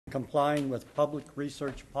complying with public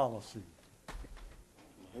research policy.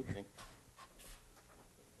 Okay.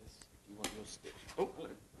 You want your stick? Oh, hello.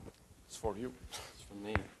 It's for you. It's from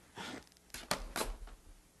me.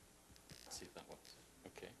 Let's see if that works.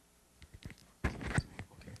 Okay.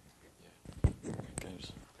 Okay. Yeah. It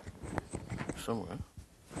goes somewhere.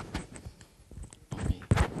 On me.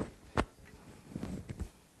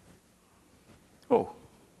 Oh.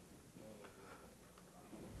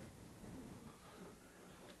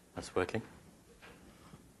 That's working.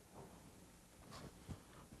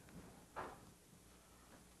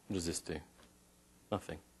 What does this do?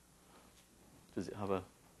 Nothing. Does it have a...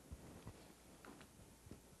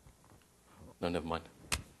 No, never mind.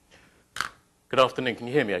 Good afternoon. Can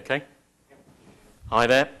you hear me okay? Hi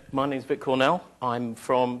there. My name's Vic Cornell. I'm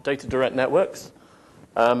from Data Direct Networks.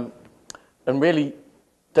 And really,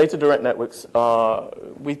 Data Direct Networks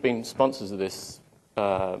we've been sponsors of this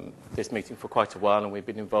meeting for quite a while, and we've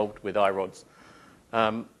been involved with iRODS.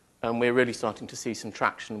 And we're really starting to see some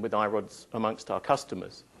traction with iRODS amongst our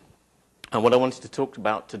customers. And what I wanted to talk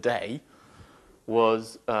about today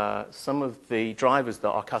was some of the drivers that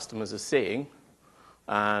our customers are seeing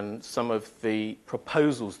and some of the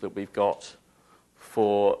proposals that we've got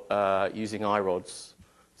for using iRODS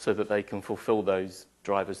so that they can fulfill those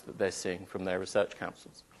drivers that they're seeing from their research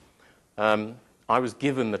councils. I was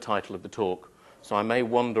given the title of the talk, so I may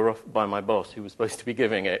wander off by my boss, who was supposed to be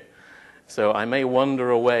giving it. So I may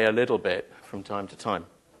wander away a little bit from time to time.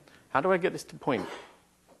 How do I get this to point?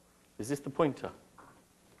 Is this the pointer?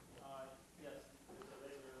 Yes.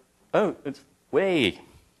 Oh, it's way.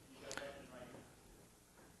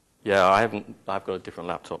 Yeah, I've got a different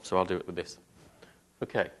laptop, so I'll do it with this.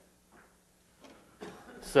 Okay.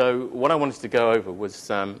 So what I wanted to go over was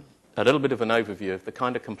a little bit of an overview of the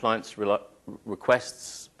kind of compliance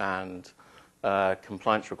requests and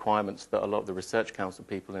compliance requirements that a lot of the Research Council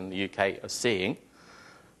people in the UK are seeing.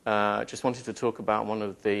 Just wanted to talk about one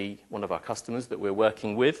of our customers that we're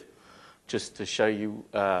working with, just to show you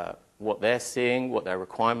what they're seeing, what their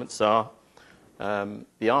requirements are,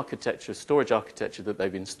 the architecture, storage architecture that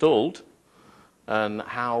they've installed, and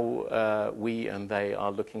how we and they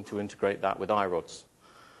are looking to integrate that with iRODS.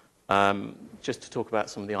 Just to talk about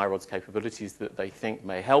some of the iRODS capabilities that they think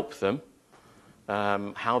may help them,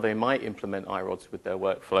 how they might implement iRODS with their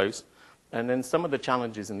workflows, and then some of the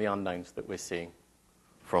challenges and the unknowns that we're seeing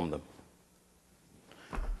from them.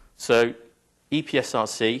 So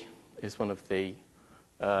EPSRC is one of the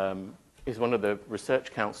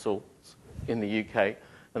research councils in the UK,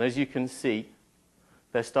 and as you can see,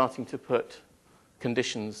 they're starting to put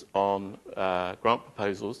conditions on grant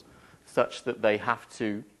proposals such that they have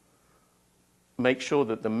to make sure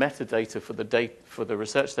that the metadata for the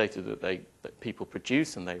research data that people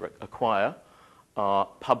produce and they acquire are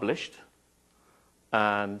published,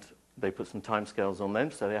 and they put some timescales on them,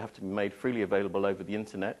 so they have to be made freely available over the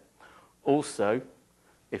internet. Also,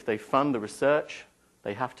 if they fund the research,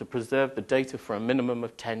 they have to preserve the data for a minimum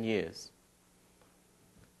of 10 years.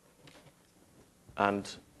 And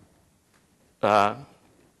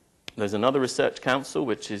there's another research council,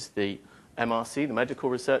 which is the MRC, the Medical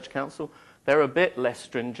Research Council. They're a bit less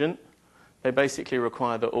stringent. They basically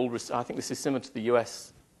require that I think this is similar to the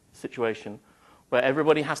US situation, where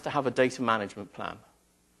everybody has to have a data management plan.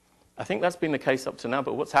 I think that's been the case up to now,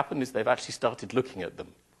 but what's happened is they've actually started looking at them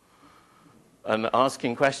and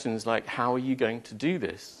asking questions like, how are you going to do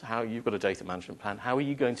this? You've got a data management plan. How are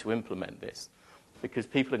you going to implement this? Because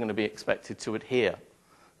people are going to be expected to adhere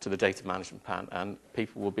to the data management plan, and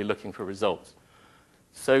people will be looking for results.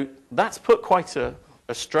 So that's put quite a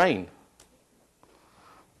strain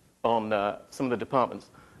on some of the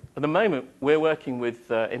departments. At the moment, we're working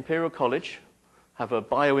with Imperial College, have a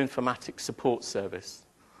bioinformatics support service.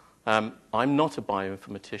 I'm not a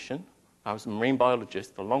bioinformatician. I was a marine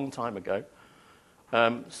biologist a long time ago.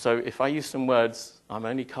 So if I use some words, I'm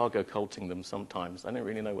only cargo culting them sometimes. I don't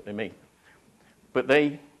really know what they mean. But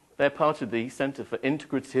they're part of the Centre for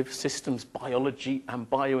Integrative Systems Biology and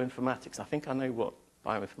Bioinformatics. I think I know what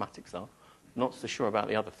bioinformatics are. Not so sure about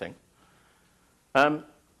the other thing.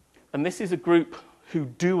 And this is a group who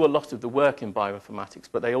do a lot of the work in bioinformatics,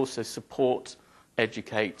 but they also support,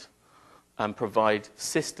 educate, and provide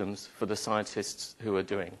systems for the scientists who are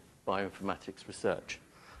doing bioinformatics research.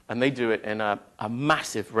 And they do it in a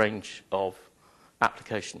massive range of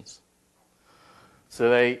applications.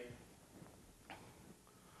 So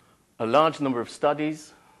a large number of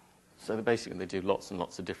studies. So basically they do lots and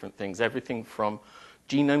lots of different things. Everything from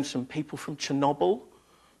genomes from people from Chernobyl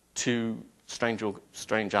to strange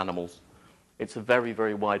animals. It's a very,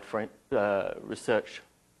 very wide research.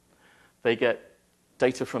 They get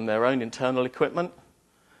data from their own internal equipment.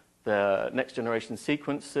 The next generation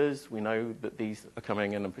sequencers, we know that these are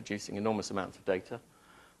coming in and producing enormous amounts of data.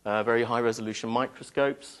 Very high resolution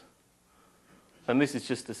microscopes. And this is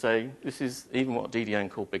just to say, this is even what DDN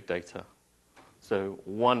call big data. So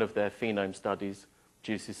one of their phenome studies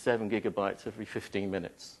produces 7 gigabytes every 15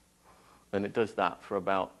 minutes. And it does that for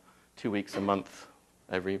about 2 weeks a month,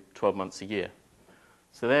 every 12 months a year.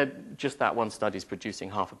 So just that one study is producing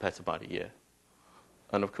half a petabyte a year.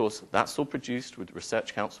 And of course, that's all produced with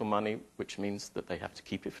Research Council money, which means that they have to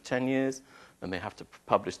keep it for 10 years, and they have to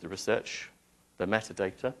publish the research, the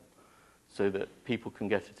metadata, so that people can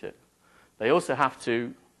get at it. They also have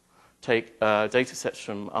to take data sets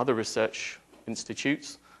from other research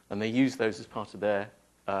institutes, and they use those as part of their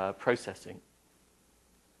processing.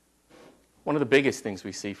 One of the biggest things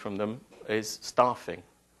we see from them is staffing.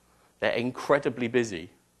 They're incredibly busy.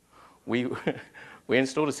 We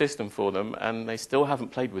installed a system for them, and they still haven't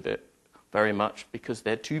played with it very much because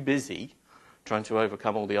they're too busy trying to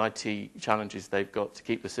overcome all the IT challenges they've got to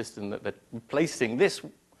keep the system that they're replacing this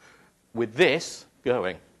with this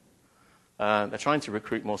going. They're trying to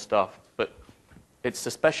recruit more staff, but it's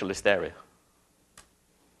a specialist area.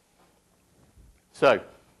 So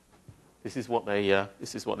this is what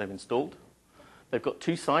they've installed. They've got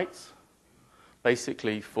 2 sites,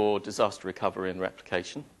 basically for disaster recovery and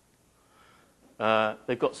replication.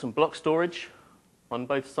 They've got some block storage on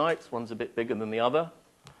both sites. One's a bit bigger than the other.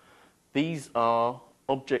 These are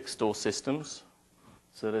object store systems.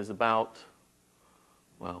 So there's about,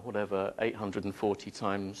 well, whatever 840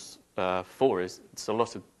 times 4 is. It's a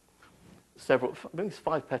lot of I think it's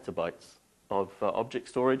 5 petabytes of object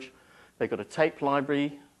storage. They've got a tape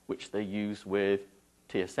library, which they use with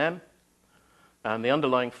TSM. And the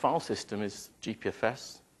underlying file system is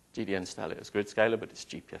GPFS. DDN style it as grid scaler, but it's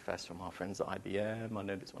GPFS from our friends at IBM. I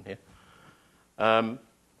know this one here.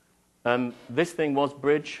 And this thing,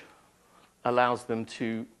 WasBridge, allows them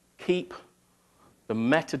to keep the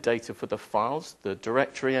metadata for the files, the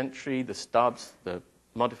directory entry, the stubs, the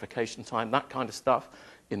modification time, that kind of stuff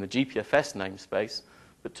in the GPFS namespace,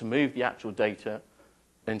 but to move the actual data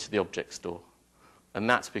into the object store. And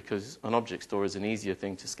that's because an object store is an easier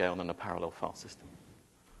thing to scale than a parallel file system,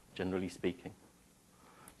 generally speaking.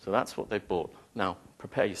 So that's what they've bought. Now,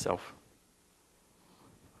 prepare yourself.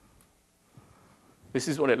 This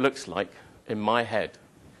is what it looks like in my head.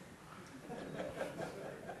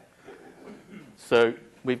 So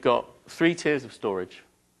we've got 3 tiers of storage.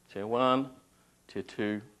 Tier 1, Tier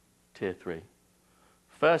 2, Tier 3.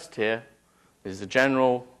 First tier is a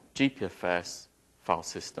general GPFS file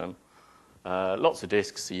system. Lots of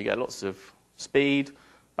disks, so you get lots of speed.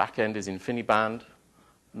 Back end is InfiniBand.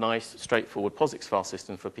 Nice, straightforward POSIX file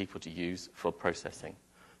system for people to use for processing.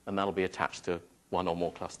 And that'll be attached to 1 or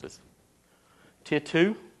more clusters. Tier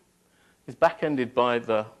 2 is back-ended by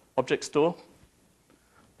the object store.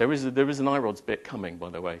 There is an iRODS bit coming, by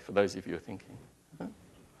the way, for those of you who are thinking.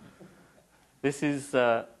 This is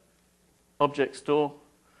object store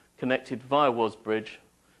connected via WasBridge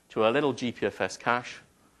to a little GPFS cache.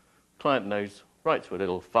 Client knows right to a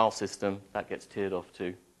little file system. That gets tiered off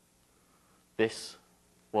to this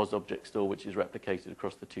was object store, which is replicated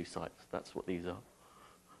across the 2 sites. That's what these are.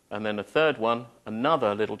 And then a third one,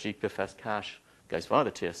 another little GPFS cache, goes via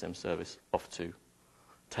the TSM service off to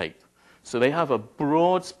tape. So they have a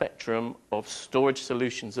broad spectrum of storage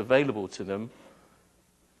solutions available to them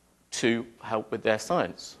to help with their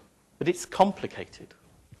science. But it's complicated.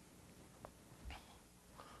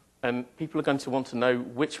 And people are going to want to know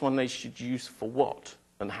which one they should use for what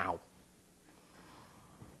and how.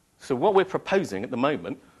 So what we're proposing at the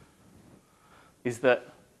moment is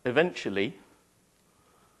that eventually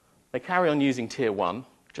they carry on using Tier 1,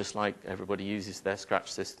 just like everybody uses their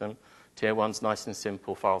Scratch system. Tier 1's nice and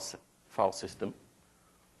simple file system.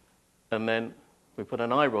 And then we put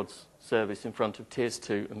an iRODS service in front of Tiers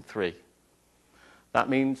 2 and 3. That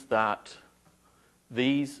means that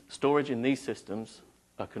these storage in these systems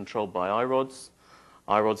are controlled by iRODS.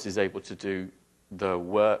 iRODS is able to do the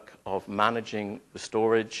work of managing the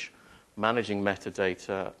storage, managing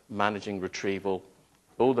metadata, managing retrieval,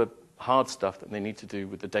 all the hard stuff that they need to do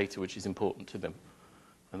with the data which is important to them.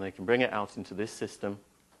 And they can bring it out into this system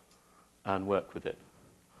and work with it.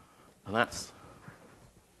 And that's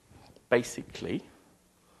basically,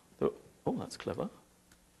 oh, that's clever.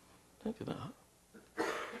 Don't do that.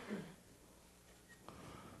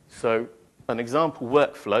 So an example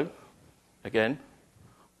workflow, again,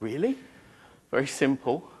 really? Very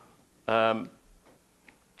simple.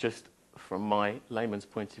 Just from my layman's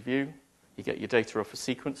point of view, you get your data off a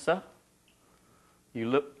sequencer.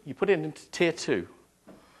 You put it into Tier 2,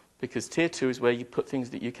 because Tier 2 is where you put things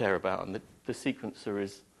that you care about, and the sequencer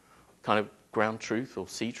is kind of ground truth or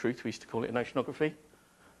sea truth, we used to call it in oceanography.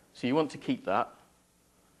 So you want to keep that.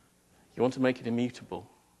 You want to make it immutable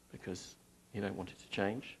because you don't want it to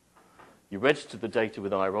change. You register the data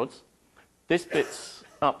with iRODS. This bit's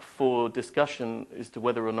up for discussion as to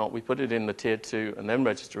whether or not we put it in the tier 2 and then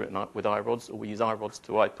register it with iRODS, or we use iRODS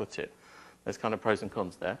to output it. There's kind of pros and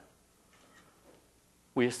cons there.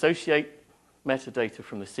 We associate metadata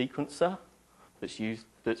from the sequencer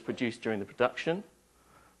that's produced during the production.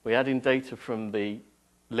 We add in data from the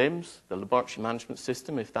LIMS, the laboratory management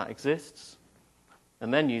system, if that exists.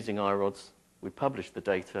 And then using iRODS, we publish the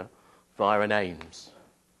data via an AIMS.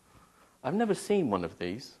 I've never seen one of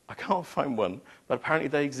these. I can't find one, but apparently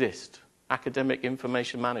they exist. Academic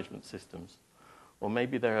information management systems. Or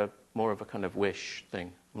maybe they're more of a kind of wish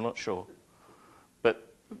thing. I'm not sure.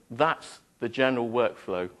 But that's the general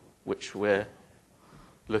workflow which we're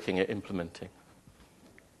looking at implementing.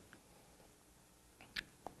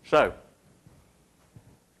 So,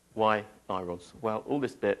 why iRODS? Well, all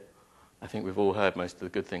this bit, I think we've all heard most of the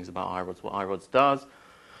good things about iRODS, what iRODS does.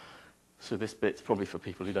 So this bit's probably for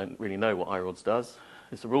people who don't really know what iRODS does.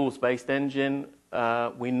 It's a rules-based engine.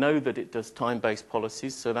 We know that it does time-based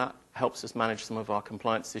policies, so that helps us manage some of our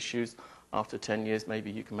compliance issues. After 10 years,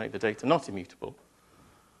 maybe you can make the data not immutable,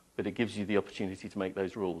 but it gives you the opportunity to make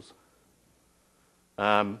those rules.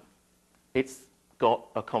 It's got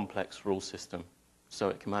a complex rule system, so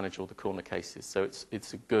it can manage all the corner cases. So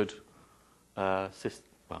it's a good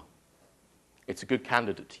system. Well, it's a good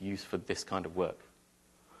candidate to use for this kind of work.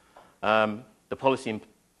 The policy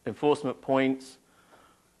enforcement points,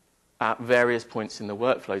 at various points in the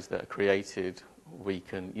workflows that are created, we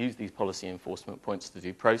can use these policy enforcement points to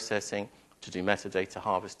do processing, to do metadata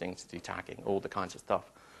harvesting, to do tagging, all the kinds of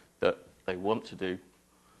stuff that they want to do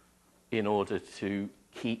in order to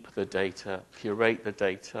keep the data, curate the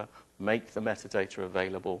data, make the metadata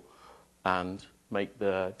available, and make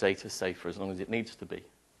the data safer as long as it needs to be.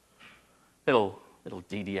 Little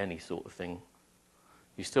DDN-y sort of thing.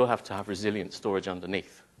 You still have to have resilient storage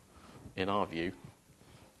underneath, in our view,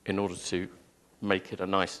 in order to make it a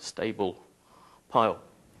nice, stable pile.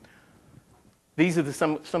 These are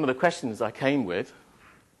some of the questions I came with.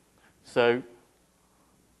 So,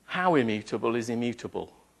 how immutable is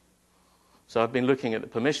immutable? So I've been looking at the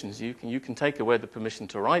permissions. You can take away the permission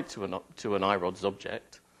to write to an iRODS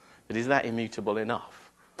object, but is that immutable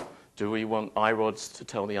enough? Do we want iRODS to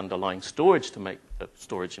tell the underlying storage to make the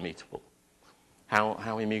storage immutable?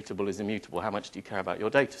 How immutable is immutable? How much do you care about your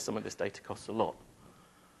data? Some of this data costs a lot.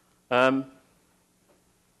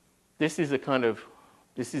 This is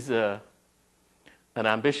an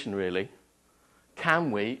ambition, really.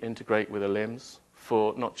 Can we integrate with a LIMS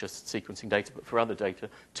for not just sequencing data, but for other data,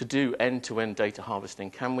 to do end-to-end data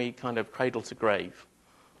harvesting? Can we kind of cradle to grave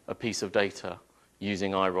a piece of data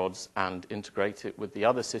using iRODS and integrate it with the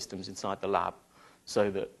other systems inside the lab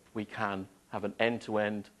so that we can have an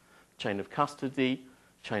end-to-end chain of custody,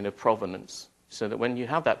 chain of provenance, so that when you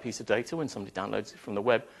have that piece of data, when somebody downloads it from the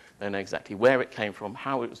web, they know exactly where it came from,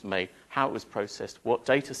 how it was made, how it was processed, what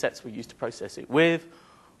data sets were used to process it with,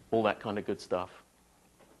 all that kind of good stuff.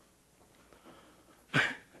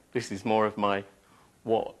 This is more of my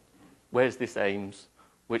where's this aims,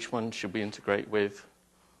 which one should we integrate with,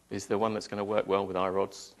 is there one that's going to work well with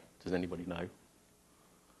iRODS, does anybody know?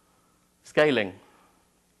 Scaling.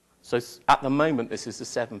 So at the moment, this is a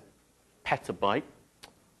 7 petabyte.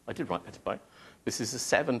 I did write petabyte. This is a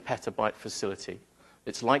 7 petabyte facility.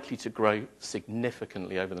 It's likely to grow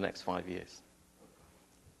significantly over the next 5 years.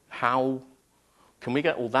 How can we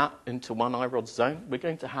get all that into one iRODS zone? We're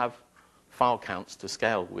going to have file counts to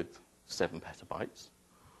scale with 7 petabytes.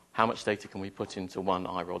 How much data can we put into one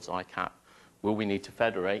iRODS ICAP? Will we need to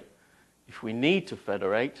federate? If we need to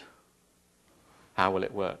federate, how will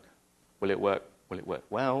it work? Will it work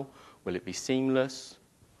well? Will it be seamless?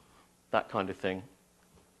 That kind of thing.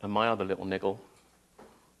 And my other little niggle,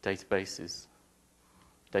 databases.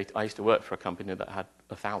 I used to work for a company that had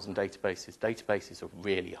 1,000 databases. Databases are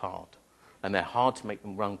really hard, and they're hard to make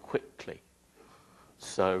them run quickly.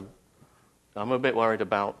 So I'm a bit worried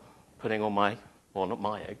about putting all my, well, not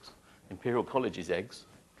my eggs, Imperial College's eggs,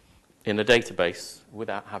 in a database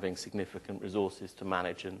without having significant resources to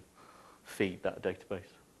manage and feed that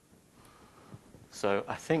database. So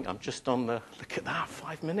I think I'm just on the, look at that,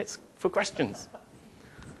 5 minutes for questions.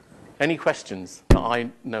 Any questions that I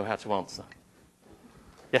know how to answer?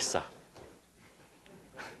 Yes, sir.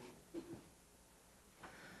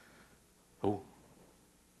 Oh.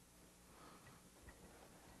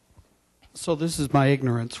 So this is my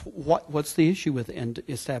ignorance. What's the issue with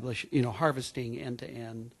harvesting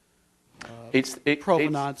end-to-end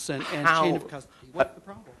provenance and chain of custody? What's the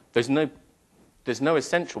problem? There's no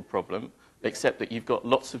essential problem, except that you've got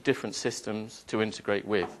lots of different systems to integrate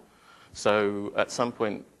with. So at some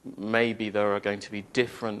point, maybe there are going to be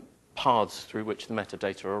different paths through which the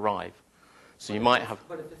metadata arrive. So you might have...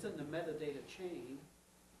 But if it's in the metadata chain,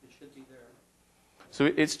 it should be there. So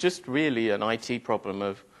it's just really an IT problem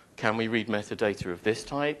of, can we read metadata of this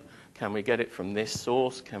type? Can we get it from this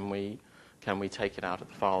source? Can we take it out of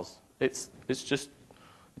the files? It's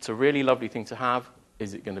a really lovely thing to have.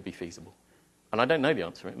 Is it going to be feasible? And I don't know the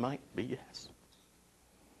answer. It might be yes.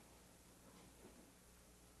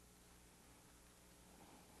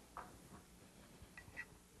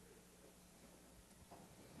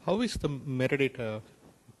 How is the metadata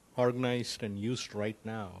organized and used right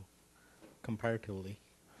now, comparatively?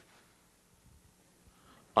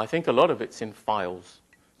 I think a lot of it's in files.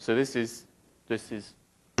 So this is,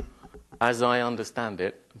 as I understand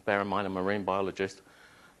it, bear in mind I'm a marine biologist,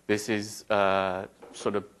 this is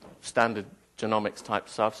sort of standard genomics type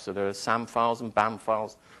stuff. So there are SAM files and BAM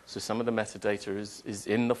files. So some of the metadata is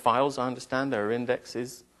in the files, I understand. There are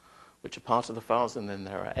indexes, which are part of the files, and then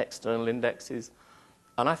there are external indexes.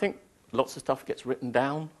 And I think lots of stuff gets written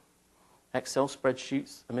down, Excel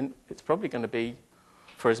spreadsheets. I mean, it's probably going to be,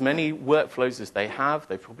 for as many workflows as they have,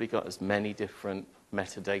 they've probably got as many different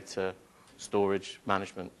metadata storage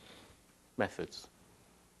management methods.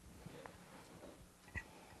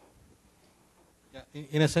 Yeah,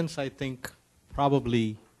 in a sense, I think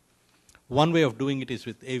probably one way of doing it is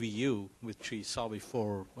with AVU, which we saw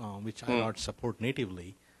before, which iRODS support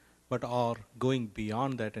natively, but are going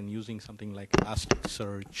beyond that and using something like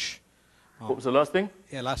Elasticsearch. What was the last thing?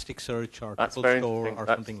 Elasticsearch or That's Triple very Store interesting. or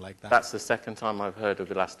That's- something like that. That's the second time I've heard of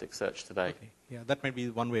Elasticsearch today Okay. Yeah, that might be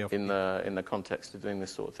one way of in the context of doing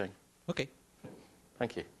this sort of thing. Okay.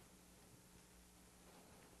 Thank you.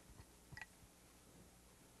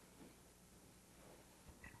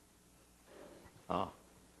 Ah.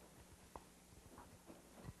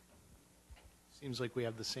 Seems like we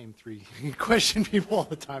have the same three question people all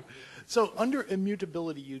the time. So under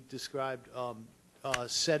immutability, you described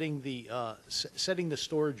setting the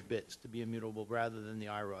storage bits to be immutable rather than the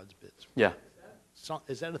iRODS bits. Yeah. So,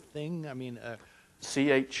 is that a thing? I mean,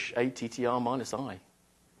 CHATTR-I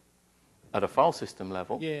at a file system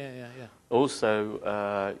level. yeah.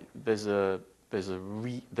 Also, there's a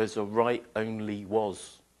write-only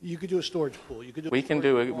was. You could do a storage pool. You could do. We can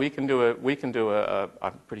do a.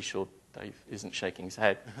 I'm pretty sure Dave isn't shaking his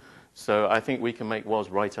head. So I think we can make was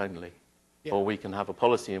write-only, Yeah. or we can have a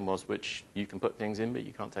policy in was which you can put things in, but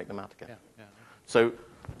you can't take them out again. Yeah. So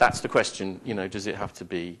that's the question. You know, does it have to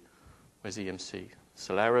be? Where's EMC?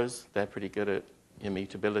 Solaras, they're pretty good at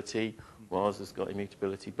immutability. Was has got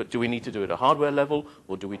immutability, but do we need to do it at a hardware level,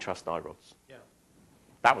 or do we trust iRODS? Yeah.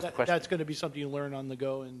 That was the question. That's going to be something you learn on the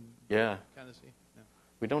go and Yeah. kind of see. Yeah.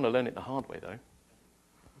 We don't want to learn it the hard way, though.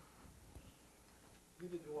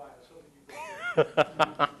 Neither do I. I was hoping you'd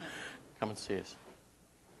go. Come and see us.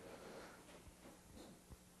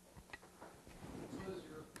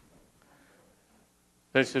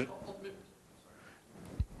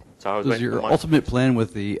 So I was Is waiting your for my- ultimate plan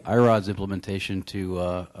with the iRODS implementation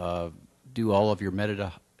to do all of your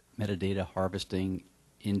metadata harvesting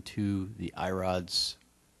into the iRODS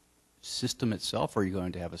system itself, or are you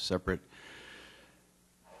going to have a separate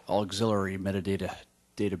auxiliary metadata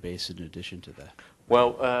database in addition to that?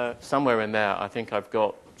 Well, somewhere in there, I think I've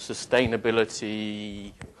got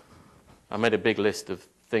sustainability. I made a big list of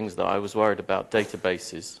things that I was worried about.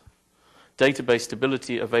 Databases. Database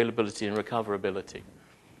stability, availability, and recoverability.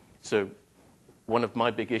 So one of my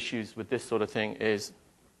big issues with this sort of thing is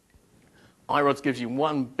iRODS gives you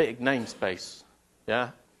one big namespace.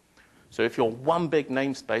 Yeah? So if your one big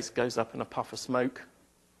namespace goes up in a puff of smoke,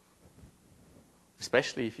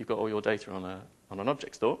 especially if you've got all your data on an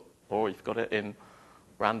object store, or you've got it in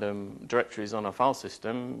random directories on a file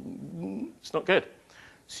system, it's not good.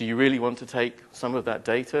 So you really want to take some of that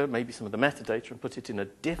data, maybe some of the metadata, and put it in a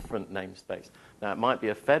different namespace. Now, it might be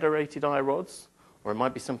a federated iRODS, or it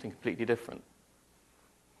might be something completely different.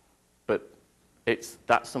 But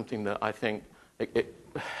that's something that I think,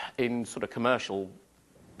 in sort of commercial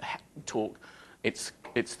talk, it's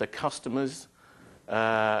the customer's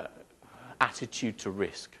attitude to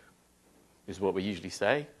risk, is what we usually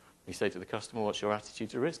say. We say to the customer, what's your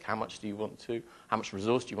attitude to risk? How much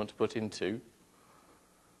resource do you want to put into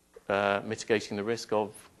mitigating the risk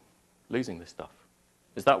of losing this stuff?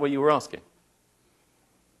 Is that what you were asking?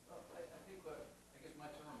 Well, I think I guess my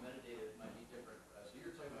term metadata might be different. So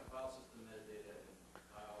you're talking about file system metadata and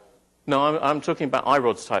file. No, I'm talking about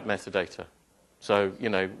iRODS type metadata. So, you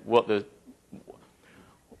know, what the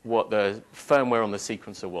firmware on the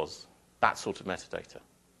sequencer was, that sort of metadata.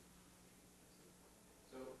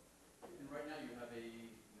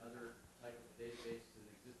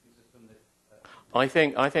 I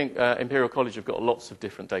think Imperial College have got lots of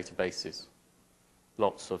different databases,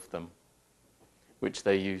 lots of them, which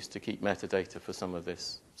they use to keep metadata for some of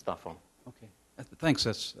this stuff on. Okay. Thanks.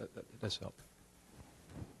 That does help.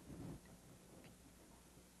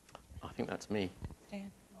 I think that's me.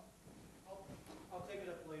 Dan.